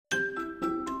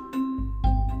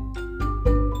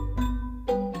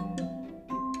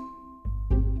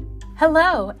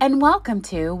Hello, and welcome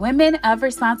to Women of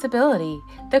Responsibility,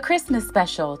 the Christmas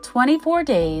special, 24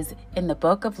 days in the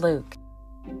book of Luke.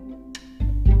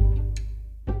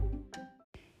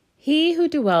 He who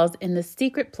dwells in the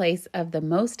secret place of the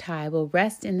Most High will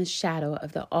rest in the shadow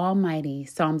of the Almighty.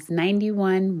 Psalms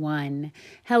 91:1.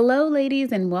 Hello,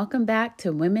 ladies, and welcome back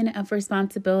to Women of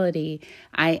Responsibility.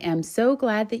 I am so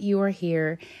glad that you are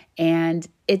here, and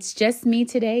it's just me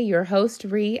today, your host,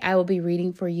 Ree. I will be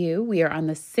reading for you. We are on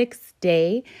the 6th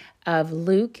day of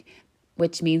Luke,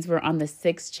 which means we're on the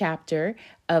 6th chapter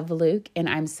of Luke, and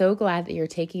I'm so glad that you're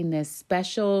taking this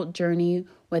special journey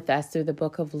with us through the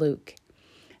book of Luke.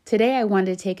 Today, I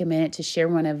wanted to take a minute to share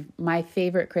one of my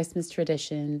favorite Christmas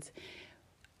traditions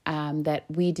that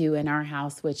we do in our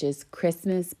house, which is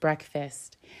Christmas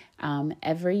breakfast.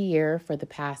 Every year for the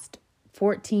past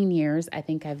 14 years, I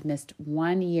think I've missed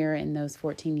 1 year in those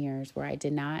 14 years where I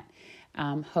did not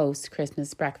host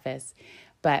Christmas breakfast.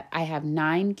 But I have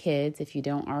 9 kids, if you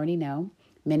don't already know.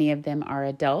 Many of them are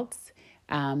adults,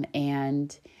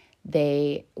 and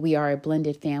we are a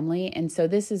blended family. And so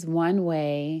this is one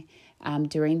way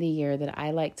during the year that I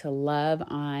like to love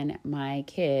on my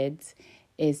kids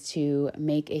is to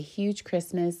make a huge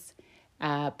Christmas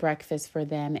breakfast for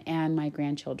them and my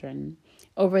grandchildren.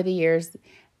 Over the years,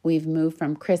 we've moved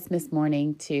from Christmas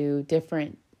morning to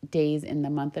different days in the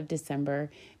month of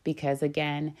December because,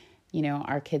 again, you know,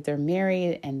 our kids are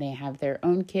married and they have their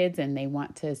own kids and they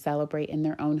want to celebrate in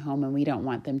their own home, and we don't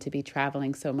want them to be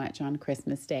traveling so much on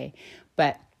Christmas Day.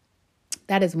 But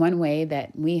that is one way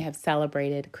that we have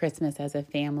celebrated Christmas as a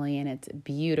family, and it's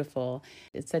beautiful.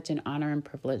 It's such an honor and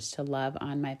privilege to love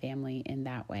on my family in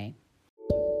that way.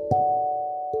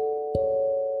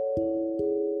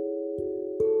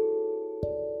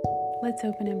 Let's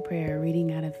open in prayer,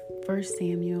 reading out of 1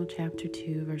 Samuel chapter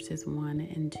 2, verses 1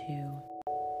 and 2.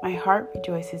 My heart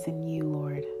rejoices in you,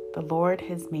 Lord. The Lord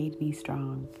has made me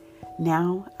strong.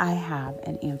 Now I have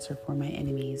an answer for my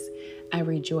enemies. I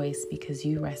rejoice because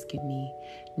you rescued me.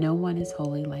 No one is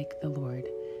holy like the Lord.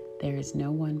 There is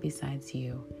no one besides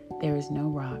you. There is no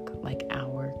rock like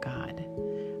our God.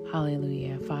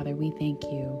 Hallelujah. Father, we thank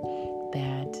you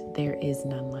that there is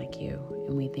none like you.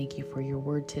 And we thank you for your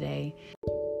word today.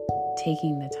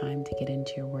 Taking the time to get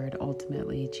into your word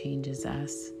ultimately changes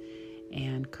us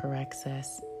and corrects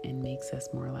us and makes us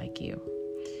more like you.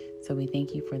 So we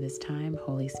thank you for this time.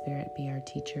 Holy Spirit, be our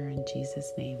teacher. In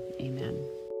Jesus' name, amen.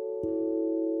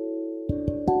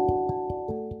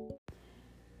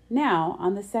 Now,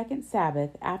 on the second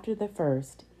Sabbath after the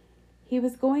first, he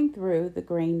was going through the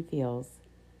grain fields.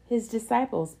 His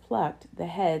disciples plucked the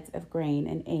heads of grain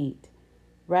and ate,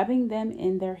 rubbing them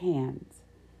in their hands.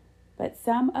 But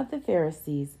some of the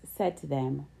Pharisees said to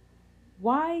them,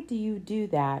 "Why do you do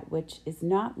that which is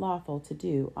not lawful to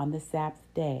do on the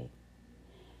Sabbath day?"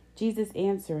 Jesus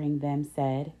answering them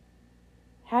said,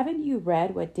 "Haven't you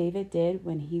read what David did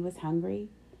when he was hungry,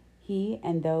 he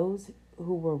and those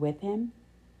who were with him?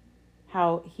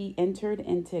 How he entered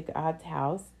into God's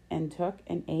house and took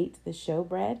and ate the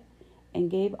showbread, and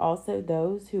gave also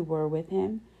those who were with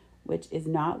him, which is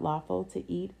not lawful to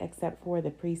eat except for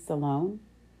the priests alone?"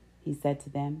 He said to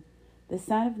them, "The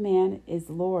Son of Man is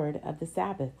Lord of the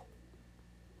Sabbath."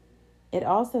 It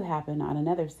also happened on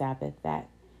another Sabbath that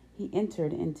he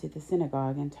entered into the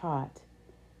synagogue and taught.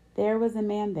 There was a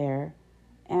man there,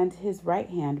 and his right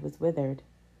hand was withered.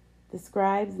 The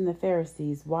scribes and the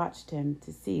Pharisees watched him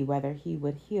to see whether he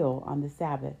would heal on the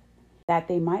Sabbath, that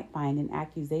they might find an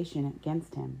accusation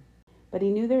against him. But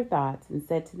he knew their thoughts and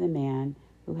said to the man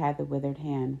who had the withered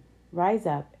hand, "Rise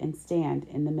up and stand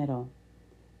in the middle."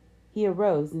 He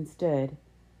arose and stood.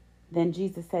 Then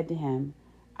Jesus said to him,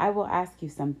 "I will ask you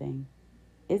something.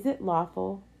 Is it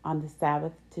lawful on the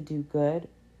Sabbath to do good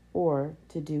or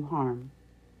to do harm,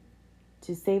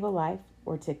 to save a life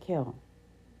or to kill?"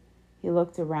 He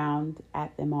looked around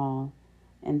at them all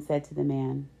and said to the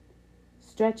man,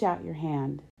 "Stretch out your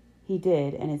hand." He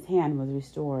did, and his hand was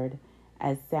restored,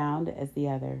 as sound as the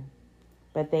other.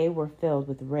 But they were filled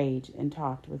with rage and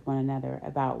talked with one another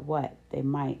about what they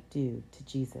might do to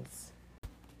Jesus.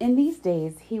 In these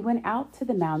days he went out to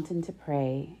the mountain to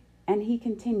pray, and he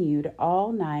continued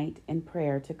all night in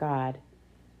prayer to God.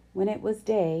 When it was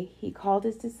day, he called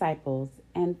his disciples,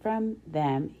 and from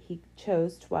them he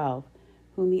chose 12,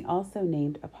 whom he also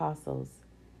named apostles: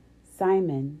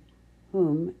 Simon,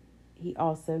 whom he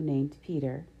also named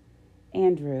Peter,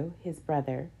 Andrew, his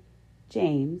brother,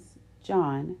 James,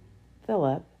 John,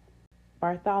 Philip,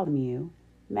 Bartholomew,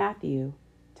 Matthew,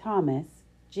 Thomas,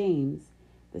 James,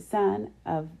 the son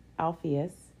of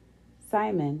Alphaeus,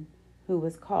 Simon, who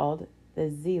was called the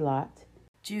Zealot,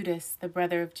 Judas, the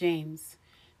brother of James,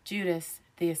 Judas,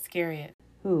 the Iscariot,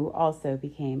 who also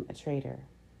became a traitor.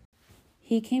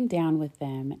 He came down with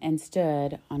them and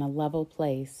stood on a level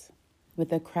place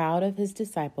with a crowd of his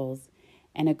disciples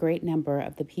and a great number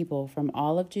of the people from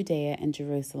all of Judea and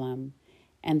Jerusalem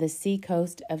and the sea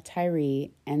coast of Tyre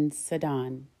and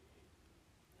Sidon,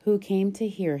 who came to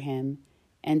hear him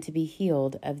and to be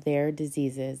healed of their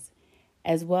diseases,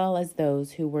 as well as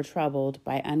those who were troubled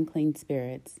by unclean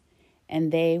spirits,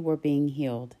 and they were being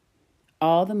healed.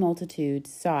 All the multitude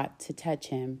sought to touch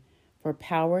him, for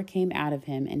power came out of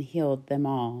him and healed them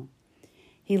all.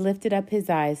 He lifted up his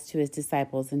eyes to his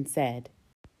disciples and said,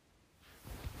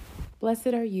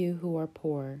 "Blessed are you who are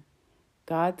poor.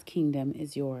 God's kingdom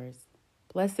is yours.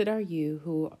 Blessed are you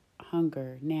who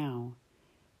hunger now,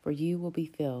 for you will be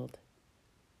filled.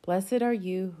 Blessed are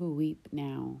you who weep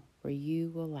now, for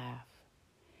you will laugh.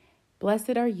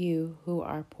 Blessed are you who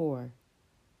are poor.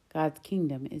 God's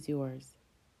kingdom is yours.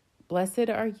 Blessed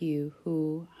are you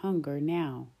who hunger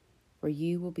now, for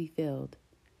you will be filled.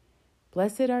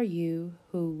 Blessed are you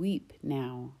who weep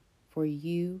now, for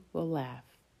you will laugh.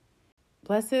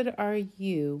 Blessed are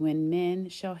you when men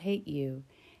shall hate you,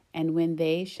 and when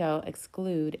they shall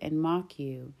exclude and mock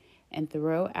you, and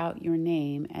throw out your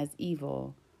name as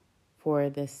evil for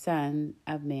the Son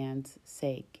of Man's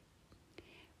sake.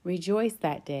 Rejoice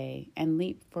that day and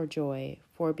leap for joy,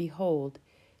 for behold,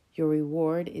 your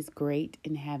reward is great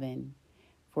in heaven,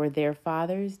 for their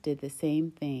fathers did the same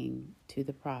thing to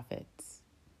the prophets.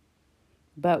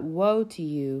 But woe to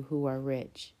you who are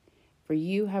rich, for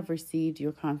you have received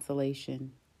your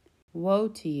consolation. Woe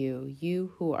to you,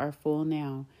 you who are full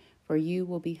now, for you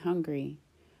will be hungry.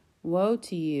 Woe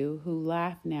to you who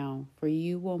laugh now, for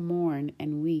you will mourn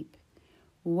and weep.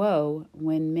 Woe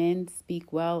when men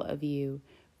speak well of you,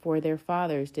 for their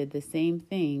fathers did the same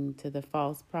thing to the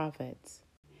false prophets.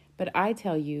 But I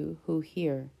tell you who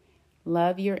hear,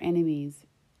 love your enemies,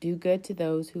 do good to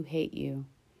those who hate you,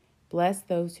 bless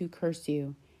those who curse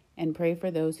you, and pray for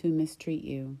those who mistreat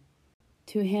you.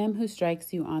 To him who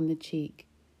strikes you on the cheek,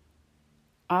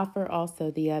 offer also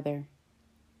the other,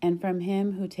 and from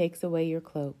him who takes away your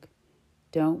cloak,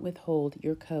 don't withhold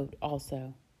your coat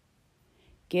also.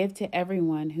 Give to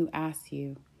everyone who asks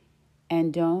you,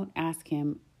 and don't ask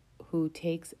him who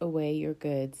takes away your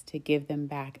goods to give them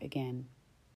back again.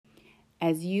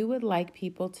 As you would like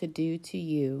people to do to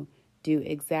you, do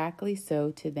exactly so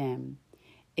to them.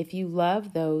 If you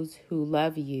love those who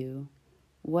love you,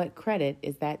 what credit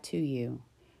is that to you?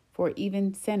 For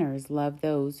even sinners love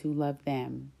those who love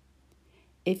them.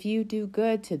 If you do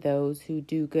good to those who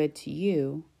do good to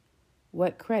you,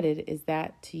 what credit is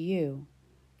that to you?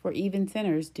 For even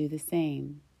sinners do the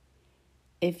same.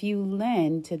 If you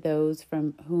lend to those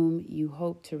from whom you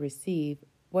hope to receive,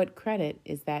 what credit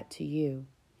is that to you?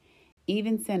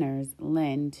 Even sinners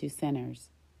lend to sinners,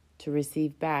 to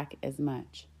receive back as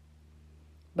much.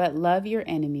 But love your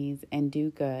enemies and do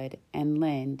good and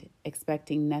lend,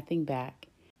 expecting nothing back,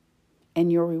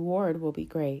 and your reward will be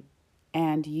great,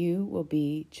 and you will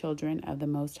be children of the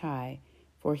Most High,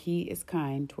 for he is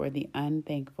kind toward the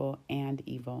unthankful and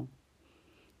evil.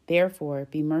 Therefore,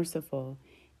 be merciful,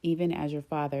 even as your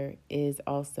Father is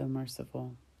also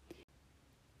merciful.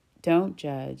 Don't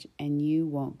judge, and you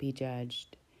won't be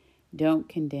judged. Don't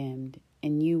condemn,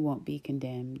 and you won't be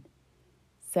condemned.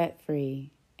 Set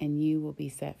free, and you will be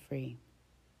set free.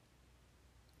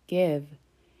 Give,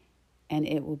 and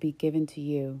it will be given to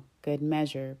you. Good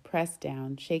measure, pressed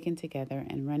down, shaken together,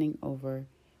 and running over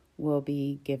will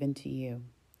be given to you.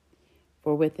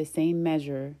 For with the same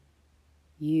measure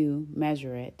you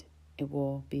measure it, it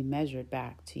will be measured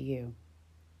back to you.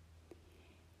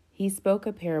 He spoke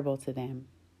a parable to them.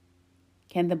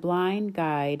 Can the blind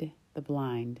guide the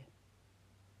blind?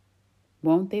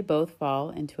 Won't they both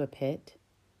fall into a pit?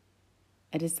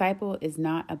 A disciple is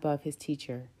not above his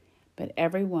teacher, but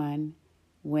everyone,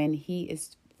 when he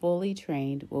is fully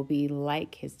trained, will be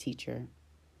like his teacher.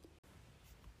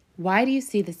 Why do you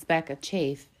see the speck of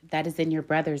chaff that is in your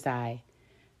brother's eye,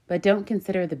 but don't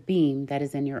consider the beam that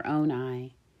is in your own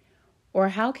eye? Or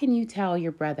how can you tell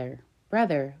your brother,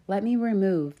 "Brother, let me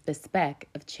remove the speck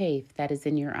of chaff that is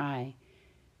in your eye,"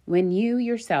 when you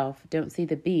yourself don't see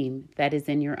the beam that is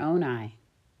in your own eye?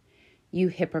 You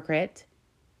hypocrite!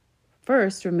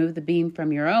 First remove the beam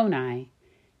from your own eye,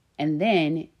 and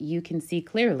then you can see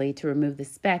clearly to remove the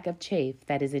speck of chaff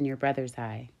that is in your brother's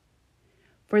eye.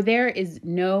 For there is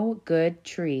no good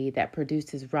tree that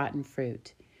produces rotten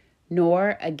fruit,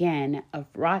 nor again a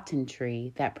rotten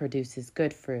tree that produces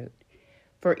good fruit.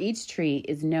 For each tree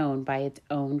is known by its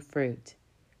own fruit.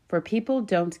 For people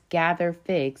don't gather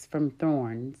figs from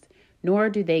thorns, nor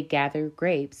do they gather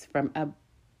grapes from a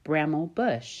bramble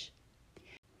bush.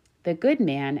 The good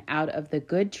man out of the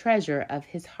good treasure of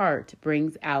his heart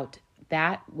brings out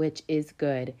that which is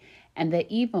good, and the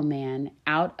evil man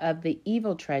out of the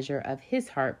evil treasure of his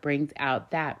heart brings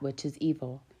out that which is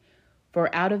evil.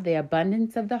 For out of the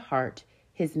abundance of the heart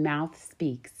his mouth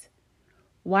speaks.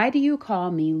 Why do you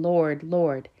call me Lord,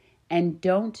 Lord, and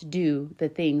don't do the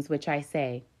things which I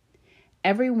say?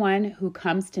 Everyone who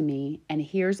comes to me and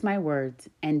hears my words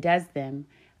and does them,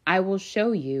 I will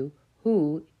show you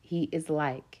who he is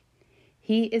like.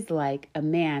 He is like a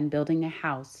man building a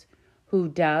house, who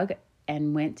dug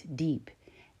and went deep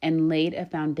and laid a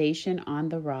foundation on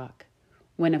the rock.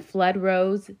 When a flood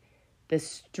rose, the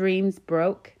streams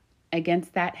broke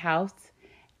against that house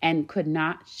and could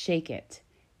not shake it,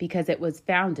 because it was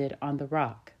founded on the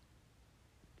rock.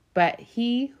 But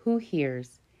he who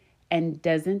hears and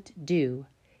doesn't do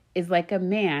is like a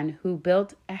man who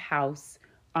built a house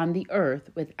on the earth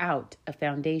without a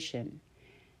foundation,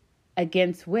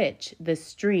 against which the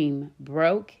stream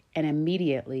broke, and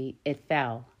immediately it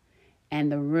fell,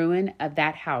 and the ruin of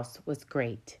that house was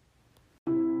great.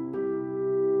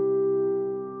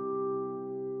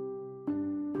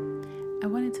 I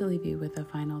wanted to leave you with a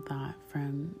final thought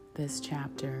from this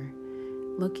chapter.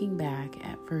 Looking back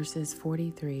at verses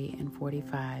 43 and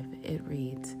 45, it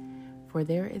reads, "For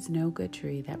there is no good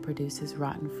tree that produces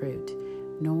rotten fruit,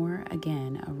 nor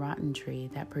again a rotten tree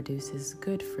that produces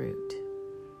good fruit."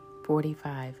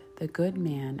 45, "The good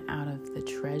man out of the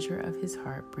treasure of his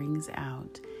heart brings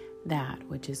out that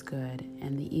which is good,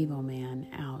 and the evil man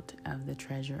out of the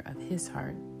treasure of his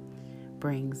heart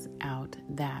brings out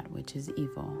that which is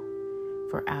evil.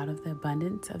 For out of the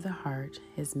abundance of the heart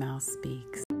his mouth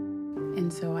speaks."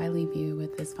 And so I leave you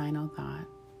with this final thought.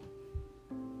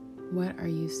 What are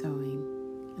you sowing,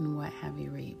 and what have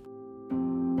you reaped?